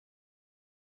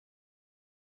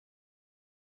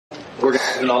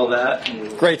organizing all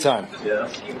that. Great time. Yeah.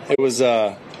 It was,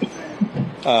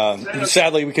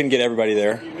 sadly, we couldn't get everybody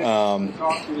there,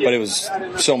 but it was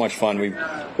so much fun. We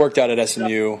worked out at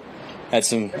SMU, had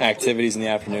some activities in the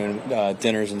afternoon,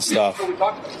 dinners and stuff.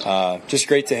 Just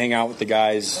great to hang out with the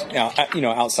guys,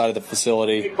 outside of the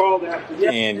facility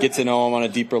and get to know them on a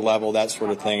deeper level, that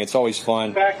sort of thing. It's always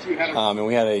fun, and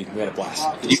we had a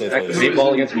blast. Did you practice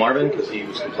paintball against Marvin because he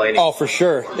was complaining? Oh, for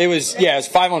sure. It was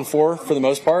 5-on-4 for the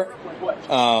most part.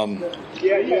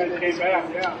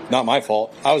 Not my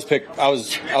fault. I was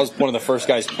one of the first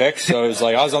guys picked, so it was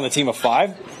like I was on the team of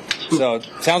 5. So it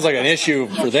sounds like an issue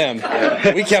for them.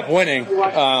 We kept winning.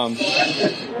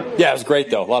 It was great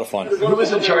though. A lot of fun. Who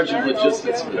was in charge of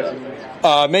logistics for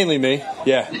that? Mainly me.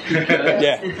 Yeah,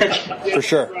 for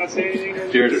sure.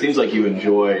 Jarrett, it seems like you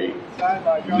enjoy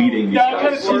leading these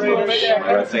guys. Am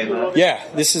I right saying that? Yeah,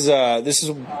 this is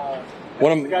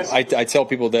one of I tell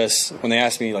people this when they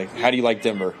ask me, like, how do you like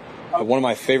Denver? One of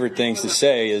my favorite things to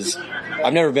say is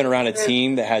I've never been around a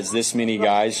team that has this many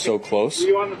guys so close.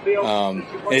 And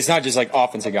it's not just like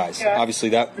offensive guys. Obviously,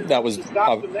 that was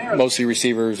mostly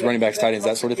receivers, running backs, tight ends,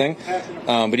 that sort of thing.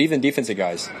 But even defensive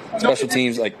guys, special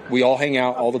teams, like we all hang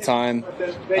out all the time,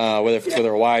 whether it's with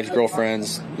our wives,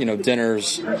 girlfriends,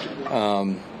 dinners,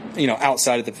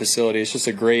 outside of the facility. It's just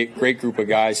a great group of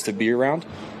guys to be around.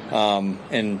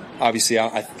 And obviously,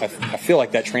 I feel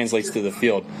like that translates to the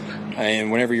field.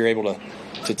 And whenever you're able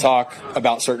to talk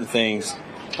about certain things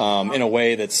in a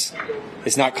way it's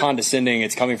not condescending,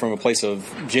 it's coming from a place of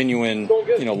genuine,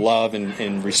 love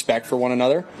and respect for one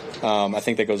another. I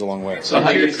think that goes a long way. So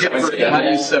how do you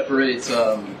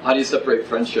separate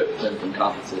friendship from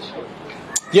competition?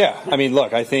 Yeah, I mean,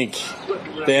 look, I think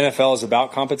the NFL is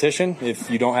about competition. If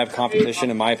you don't have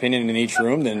competition, in my opinion, in each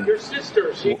room, then,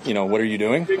 what are you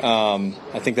doing?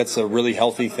 I think that's a really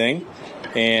healthy thing.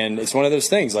 And it's one of those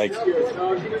things, like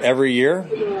every year,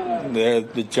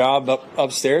 the job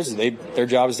upstairs, their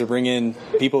job is to bring in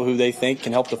people who they think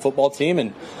can help the football team,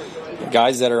 and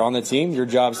guys that are on the team, your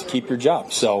job is to keep your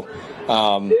job. So,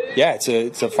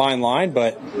 it's a fine line,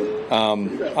 but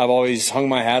I've always hung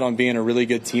my hat on being a really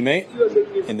good teammate.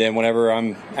 And then whenever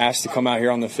I'm asked to come out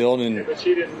here on the field and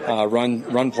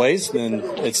run plays, then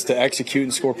it's to execute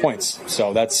and score points.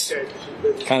 So that's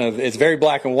it's very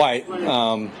black and white,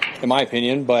 in my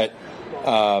opinion, but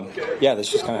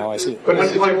that's just kind of how I see it. But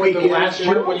last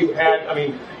year when you had,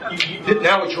 you did,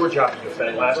 now it's your job to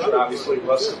defend. Last year, obviously,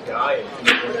 Russ is the guy, and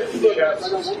the Chefs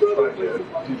trying to do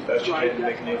the best you can to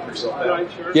make a name for yourself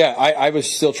now. Yeah, I was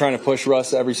still trying to push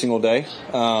Russ every single day.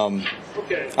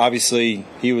 Obviously,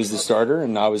 he was the starter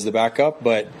and I was the backup,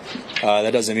 but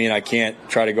that doesn't mean I can't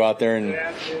try to go out there and,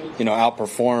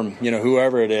 outperform,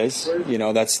 whoever it is.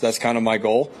 That's kind of my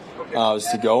goal, is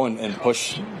to go and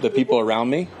push the people around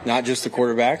me, not just the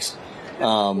quarterbacks.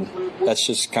 That's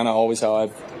just kind of always how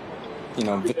I've,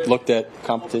 looked at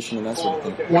competition and that sort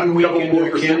of thing. 1 week into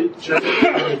your camp,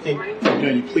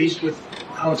 are you pleased with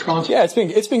how it's gone? Yeah,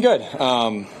 it's been good.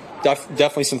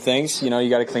 Definitely some things, you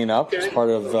got to clean up. It's part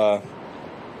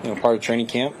of training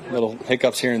camp. Little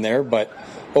hiccups here and there, but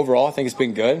overall, I think it's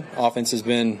been good. Offense has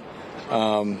been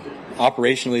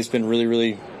operationally, it's been really,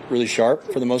 really, really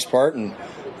sharp for the most part, and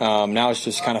now it's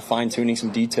just kind of fine tuning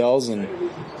some details and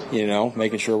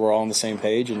making sure we're all on the same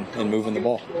page and moving the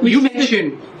ball. Well, you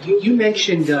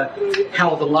mentioned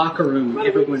how the locker room,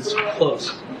 everyone's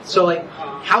close. So,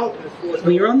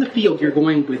 when you're on the field, you're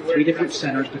going with 3 different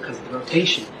centers because of the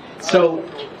rotation. So,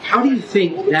 how do you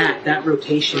think that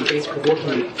rotation, basically working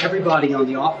with everybody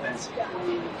on the offense,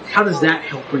 how does that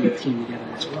help bring a team together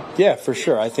as well? Yeah, for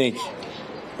sure. I think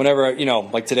whenever,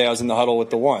 like today I was in the huddle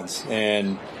with the ones,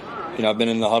 and, I've been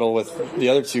in the huddle with the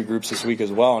other 2 groups this week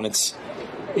as well, and it's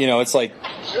like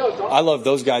I love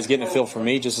those guys getting a feel for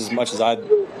me just as much as I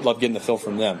love getting the feel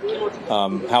from them.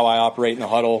 How I operate in the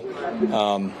huddle,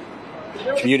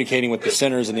 communicating with the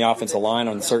centers and the offensive line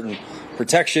on certain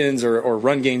protections or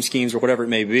run game schemes or whatever it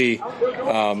may be.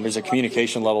 There's a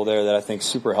communication level there that I think is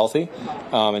super healthy,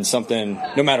 and something,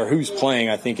 no matter who's playing,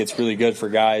 I think it's really good for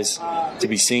guys to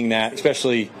be seeing that,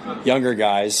 especially younger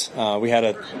guys. We had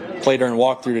a play during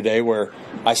walkthrough today where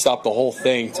I stopped the whole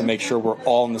thing to make sure we're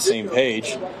all on the same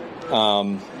page,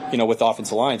 with the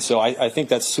offensive line. So I think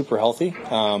that's super healthy,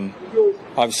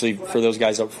 obviously for those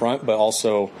guys up front, but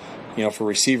also, for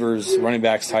receivers, running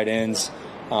backs, tight ends,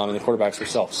 and the quarterbacks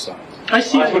themselves. So. I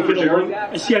see how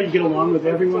you get along with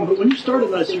everyone, but when you started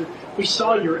last year, we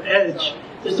saw your edge.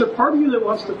 Is there part of you that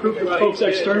wants to prove to folks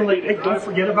externally, hey, don't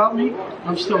forget about me,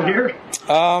 I'm still here?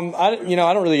 I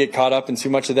don't really get caught up in too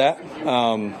much of that.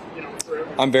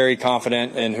 I'm very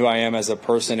confident in who I am as a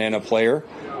person and a player,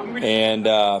 and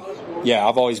yeah,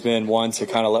 I've always been one to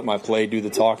kind of let my play do the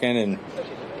talking and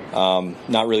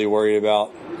not really worried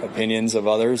about opinions of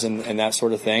others and that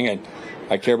sort of thing. And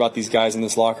I care about these guys in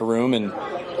this locker room and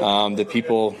the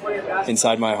people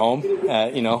inside my home,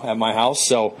 at my house.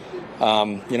 So,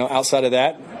 outside of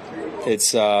that,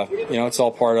 it's it's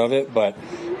all part of it. But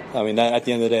I mean, at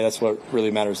the end of the day, that's what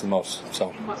really matters the most.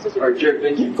 So, All right, Jarrett,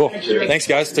 thank you. Cool. Thanks,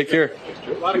 guys. Take care.